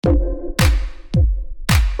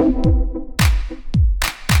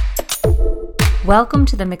Welcome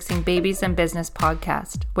to the Mixing Babies and Business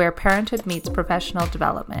podcast, where parenthood meets professional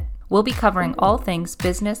development. We'll be covering all things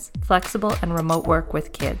business, flexible, and remote work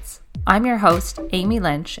with kids. I'm your host, Amy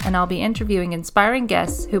Lynch, and I'll be interviewing inspiring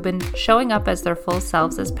guests who've been showing up as their full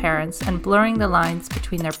selves as parents and blurring the lines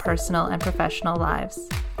between their personal and professional lives.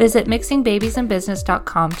 Visit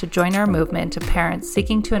mixingbabiesandbusiness.com to join our movement of parents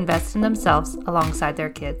seeking to invest in themselves alongside their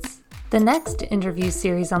kids. The next interview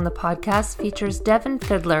series on the podcast features Devin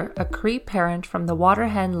Fiddler, a Cree parent from the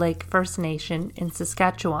Waterhen Lake First Nation in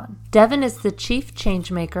Saskatchewan. Devin is the chief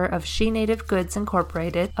changemaker of She Native Goods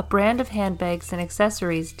Incorporated, a brand of handbags and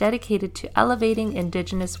accessories dedicated to elevating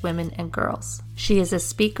Indigenous women and girls. She is a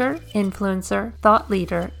speaker, influencer, thought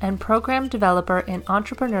leader, and program developer in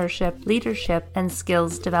entrepreneurship, leadership, and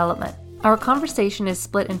skills development. Our conversation is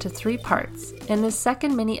split into 3 parts. In this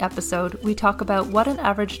second mini episode, we talk about what an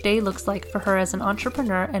average day looks like for her as an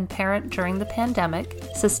entrepreneur and parent during the pandemic,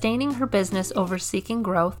 sustaining her business over seeking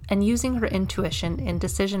growth, and using her intuition in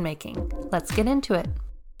decision making. Let's get into it.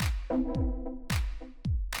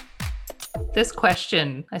 This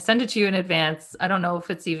question, I sent it to you in advance. I don't know if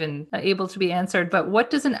it's even able to be answered, but what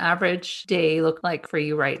does an average day look like for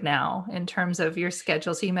you right now in terms of your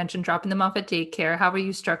schedule? So you mentioned dropping them off at daycare. How are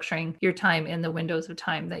you structuring your time in the windows of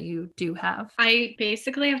time that you do have? I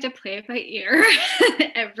basically have to play it by ear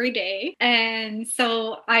every day. And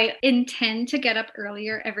so I intend to get up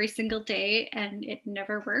earlier every single day, and it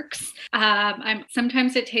never works.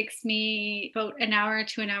 Sometimes it takes me about an hour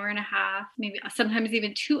to an hour and a half, maybe sometimes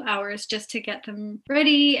even 2 hours just to get them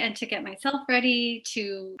ready and to get myself ready,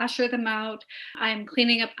 to usher them out. I'm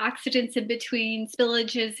cleaning up accidents in between,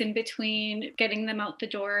 spillages in between, getting them out the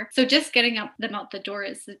door. So just getting them out the door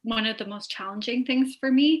is one of the most challenging things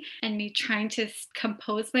for me, and me trying to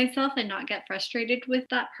compose myself and not get frustrated with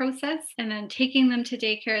that process. And then taking them to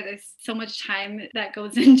daycare, there's so much time that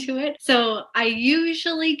goes into it. So I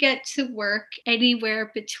usually get to work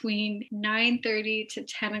anywhere between 9:30 to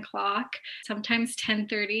 10 o'clock, sometimes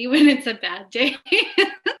 10:30 when it's a bad day.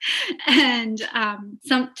 And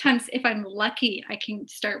sometimes if I'm lucky, I can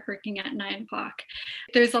start working at 9 o'clock.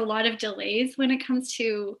 There's a lot of delays when it comes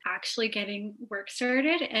to actually getting work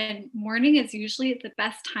started, and morning is usually the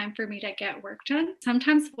best time for me to get work done.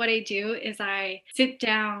 Sometimes what I do is I sit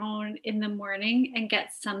down in the morning and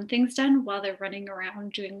get some things done while they're running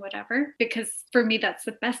around doing whatever, because for me, that's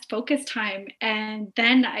the best focus time. And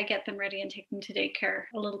then I get them ready and take them to daycare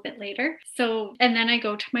a little bit later. So, and then I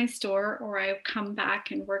go to my store, or I come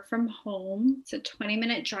back and work from home. It's a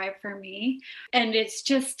 20-minute drive for me. And it's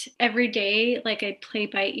just every day, like I play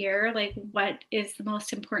by ear, like what is the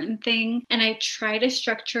most important thing. And I try to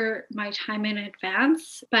structure my time in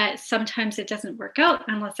advance, but sometimes it doesn't work out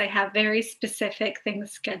unless I have very specific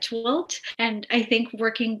things scheduled. And I think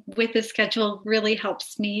working with the schedule really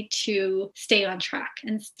helps me to stay on track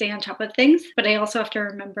and stay on top of things. But I also have to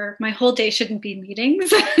remember my whole day shouldn't be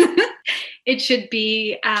meetings. It should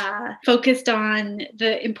be focused on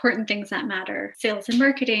the important things that matter. Sales and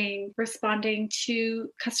marketing, responding to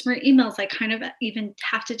customer emails. I kind of even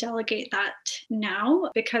have to delegate that now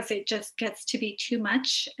because it just gets to be too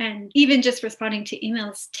much. And even just responding to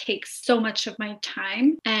emails takes so much of my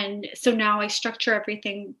time. And so now I structure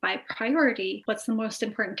everything by priority. What's the most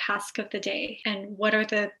important task of the day? And what are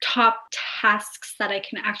the top tasks that I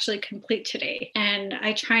can actually complete today? And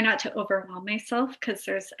I try not to overwhelm myself because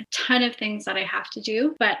there's a ton of things that I have to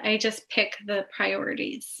do, but I just pick the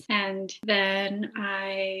priorities. And then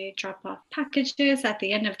I drop off packages at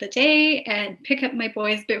the end of the day and pick up my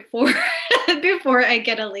boys before I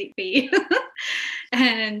get a late fee.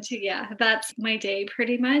 And yeah, that's my day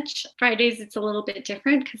pretty much. Fridays, it's a little bit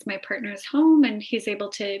different because my partner's home and he's able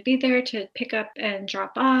to be there to pick up and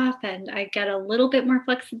drop off. And I get a little bit more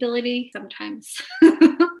flexibility sometimes.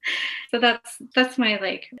 So that's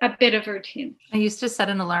my a bit of routine. I used to set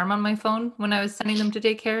an alarm on my phone when I was sending them to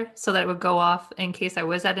daycare so that it would go off in case I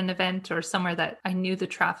was at an event or somewhere that I knew the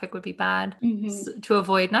traffic would be bad, to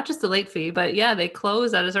avoid not just the late fee, but yeah, they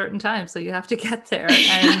close at a certain time. So you have to get there.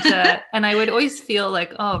 And and I would always feel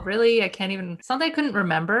like, oh, really? I can't even, it's not that I couldn't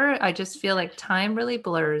remember. I just feel like time really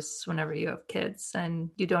blurs whenever you have kids and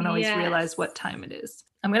you don't always realize what time it is.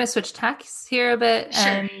 I'm going to switch tacks here a bit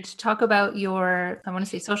and talk about your, I want to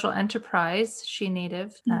say social enterprise, She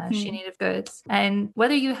Native Goods, and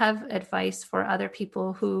whether you have advice for other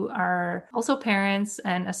people who are also parents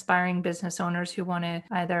and aspiring business owners who want to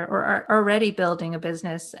either, or are already building a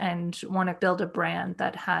business and want to build a brand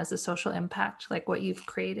that has a social impact like what you've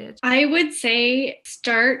created. I would say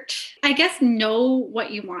know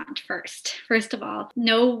what you want first of all.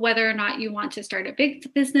 Know whether or not you want to start a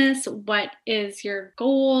big business. What is your goal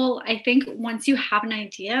goal. I think once you have an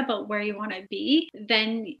idea about where you want to be,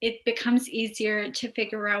 then it becomes easier to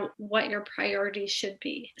figure out what your priorities should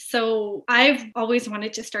be. So I've always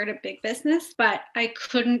wanted to start a big business, but I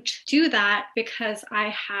couldn't do that because I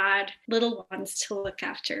had little ones to look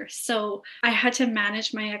after. So I had to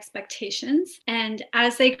manage my expectations. And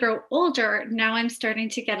as they grow older, now I'm starting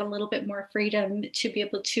to get a little bit more freedom to be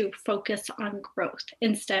able to focus on growth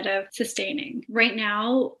instead of sustaining. Right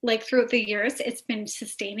now, like throughout the years, it's been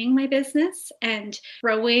sustaining my business and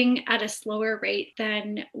growing at a slower rate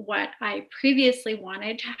than what I previously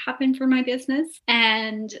wanted to happen for my business.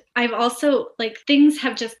 And I've also, like, things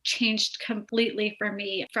have just changed completely for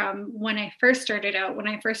me from when I first started out. When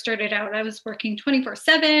I first started out, I was working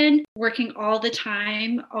 24/7, working all the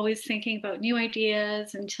time, always thinking about new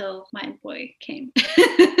ideas until my boy came.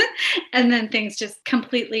 And then things just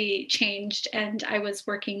completely changed. And I was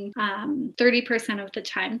working 30% of the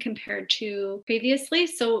time compared to previously.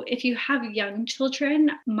 So if you have young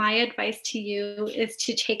children, my advice to you is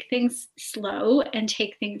to take things slow and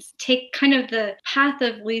take kind of the path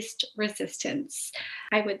of least resistance,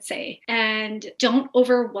 I would say. And don't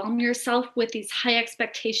overwhelm yourself with these high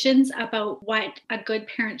expectations about what a good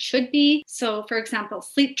parent should be. So, for example,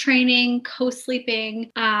 sleep training,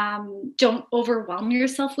 co-sleeping, don't overwhelm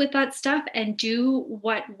yourself with that stuff and do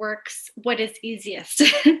what works, what is easiest.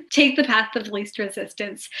 Take the path of least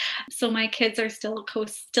resistance. So my kids are still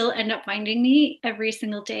end up finding me every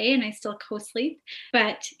single day, and I still co-sleep.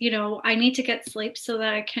 But, I need to get sleep so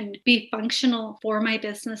that I can be functional for my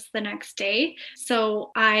business the next day.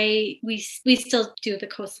 So we still do the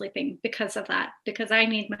co-sleeping because of that, because I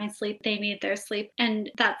need my sleep, they need their sleep, and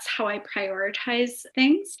that's how I prioritize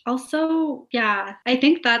things. Also, yeah, I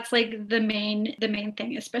think that's like the main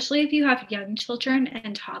thing, especially if you have young children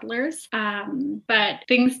and toddlers. But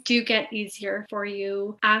things do get easier for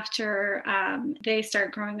you after they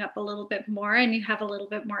start growing up a little bit more and you have a little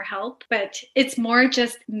bit more help. But it's more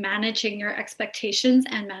just managing your expectations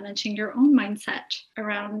and managing your own mindset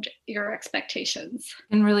around your expectations.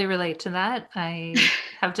 I can really relate to that. I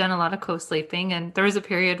have done a lot of co-sleeping, and there was a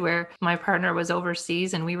period where my partner was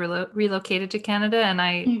overseas and we relocated to Canada, and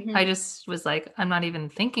I just was like, I'm not even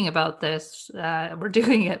thinking about this. We're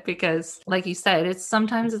doing it because, like you said, it's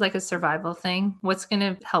like a survival thing. What's going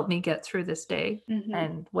to help me get through this day,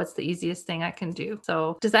 and what's the easiest thing I can do?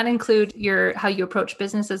 So does that include how you approach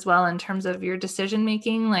business as well in terms of your decision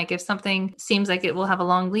making? Like if something seems like it will have a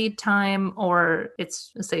long lead time, or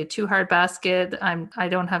it's, say, too hard basket, I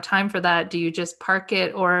don't have time for that. Do you just park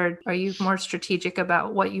it, or are you more strategic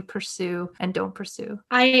about what you pursue and don't pursue?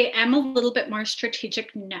 I am a little bit more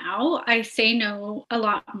strategic now. I say no a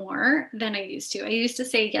lot more than I used to. I used to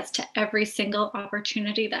say yes to every single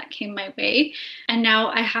opportunity that came my way. And now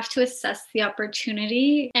I have to assess the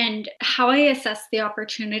opportunity. And how I assess the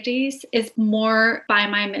opportunities is more by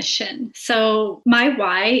my mission. So my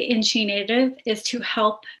why in She Native is to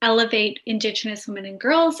help elevate Indigenous women and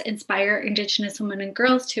girls, inspire Indigenous women and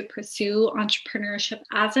girls to pursue entrepreneurship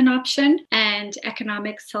as an option and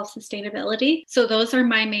economic self-sustainability. So those are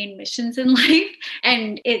my main missions in life.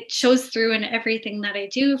 And it shows through in everything that I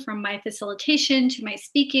do, from my facilitation to my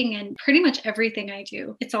speaking and pretty much everything I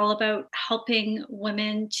do. It's all about helping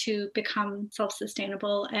women to become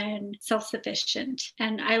self-sustainable and self-sufficient.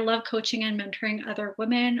 And I love coaching and mentoring other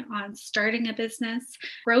women on starting a business.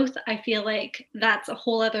 Growth, I feel like that's a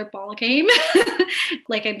whole other ball game.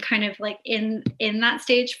 Like I'm kind of like in that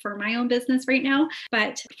stage for my own business right now.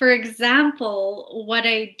 But for example, what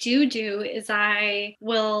I do is I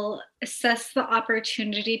will assess the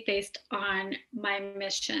opportunity based on my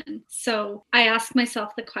mission. So I ask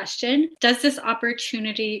myself the question, does this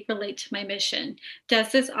opportunity relate to my mission?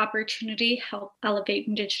 Does this opportunity help elevate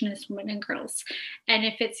Indigenous women and girls? And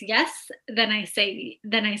if it's yes, then I say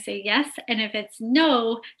yes. And if it's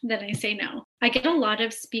no, then I say no. I get a lot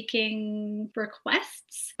of speaking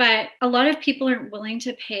requests, but a lot of people aren't willing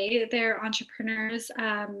to pay their entrepreneurs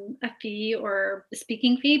a fee or a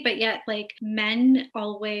speaking fee, but yet like men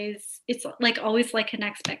it's like always like an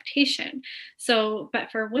expectation. So, but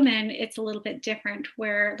for women, it's a little bit different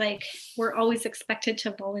where like we're always expected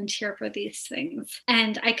to volunteer for these things.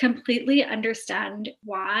 And I completely understand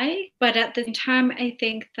why, but at the same time, I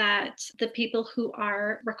think that the people who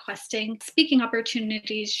are requesting speaking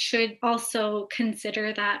opportunities should also also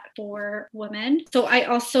consider that for women. So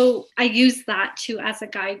I use that too as a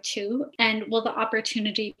guide too. And will the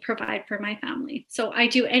opportunity provide for my family? So I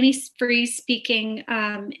do any free speaking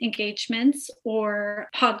engagements or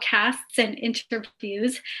podcasts and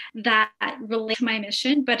interviews that relate to my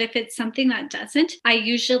mission. But if it's something that doesn't, I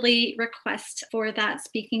usually request for that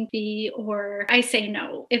speaking fee, or I say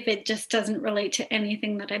no if it just doesn't relate to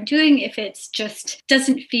anything that I'm doing, if it's just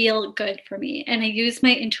doesn't feel good for me. And I use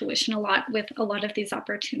my intuition a lot with a lot of these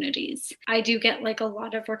opportunities. I do get like a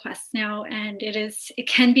lot of requests now, and it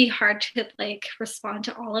can be hard to like respond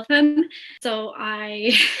to all of them. So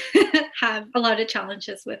I have a lot of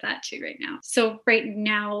challenges with that too right now. So right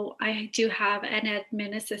now I do have an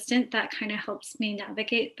admin assistant that kind of helps me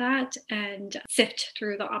navigate that and sift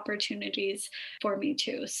through the opportunities for me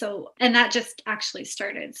too. So, and that just actually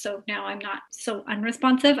started. So now I'm not so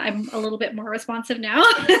unresponsive. I'm a little bit more responsive now.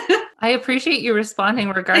 I appreciate you responding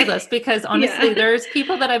regardless, because honestly, there's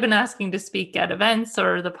people that I've been asking to speak at events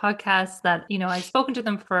or the podcasts that, I've spoken to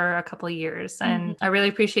them for a couple of years. And I really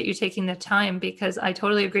appreciate you taking the time, because I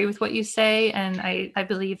totally agree with what you say. And I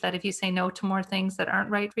believe that if you say no to more things that aren't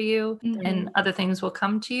right for you, and other things will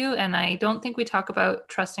come to you. And I don't think we talk about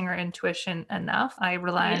trusting our intuition enough. I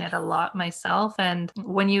rely on it a lot myself. And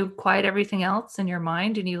when you quiet everything else in your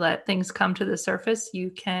mind and you let things come to the surface, you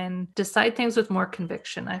can decide things with more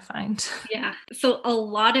conviction, I find. Yeah. So a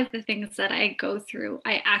lot of the things that I go through,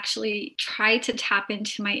 I actually try to tap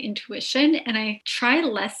into my intuition, and I try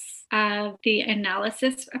less of the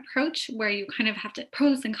analysis approach, where you kind of have to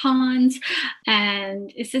pros and cons,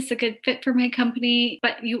 and is this a good fit for my company?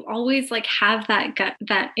 But you always like have that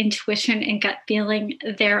that intuition and gut feeling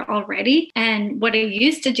there already. And what I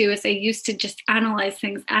used to do is I used to just analyze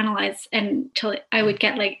things until I would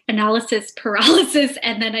get like analysis paralysis,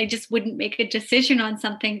 and then I just wouldn't make a decision on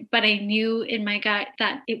something. But I knew in my gut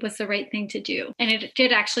that it was the right thing to do. And it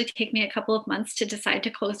did actually take me a couple of months to decide to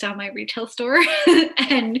close down my retail store.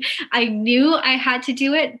 And I knew I had to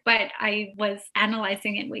do it, but I was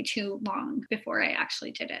analyzing it way too long before I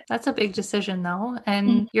actually did it. That's a big decision though.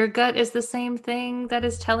 And your gut is the same thing that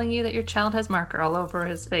is telling you that your child has marker all over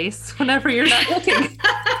his face whenever you're not looking.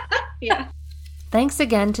 Yeah. Thanks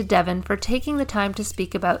again to Devin for taking the time to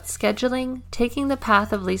speak about scheduling, taking the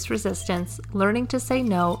path of least resistance, learning to say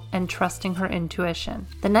no, and trusting her intuition.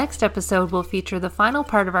 The next episode will feature the final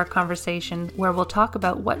part of our conversation, where we'll talk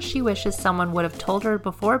about what she wishes someone would have told her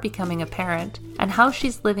before becoming a parent, and how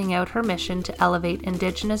she's living out her mission to elevate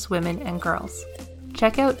Indigenous women and girls.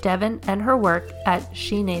 Check out Devin and her work at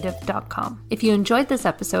shenative.com. If you enjoyed this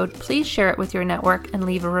episode, please share it with your network and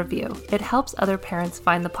leave a review. It helps other parents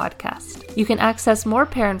find the podcast. You can access more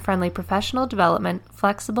parent-friendly professional development,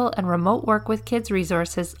 flexible and remote work with kids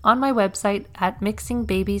resources on my website at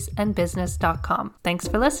mixingbabiesandbusiness.com. Thanks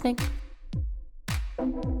for listening.